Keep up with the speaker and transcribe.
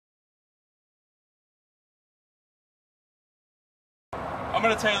I'm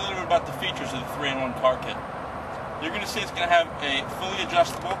going to tell you a little bit about the features of the 3-in-1 car kit. You're going to see it's going to have a fully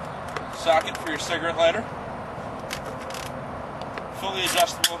adjustable socket for your cigarette lighter, fully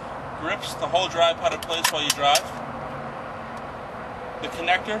adjustable grips to hold your iPod in place while you drive, the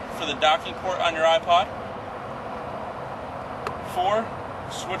connector for the docking port on your iPod, 4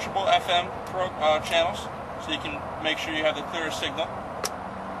 switchable FM channels so you can make sure you have the clearest signal.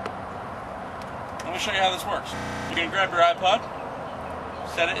 Let me show you how this works. You're going to grab your iPod,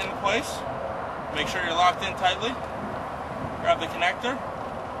 set it into place, make sure you're locked in tightly, grab the connector,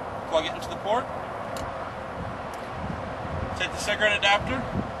 plug it into the port, take the cigarette adapter,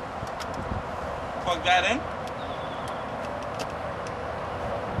 plug that in,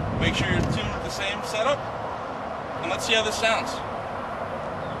 make sure you're tuned with the same setup, and let's see how this sounds.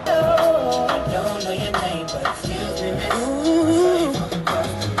 I don't know your name, but excuse me, miss.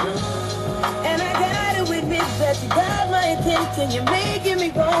 And I gotta admit that you got my attention. You're making me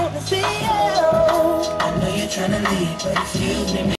want to see you. I know you're trying to leave, but excuse me, miss.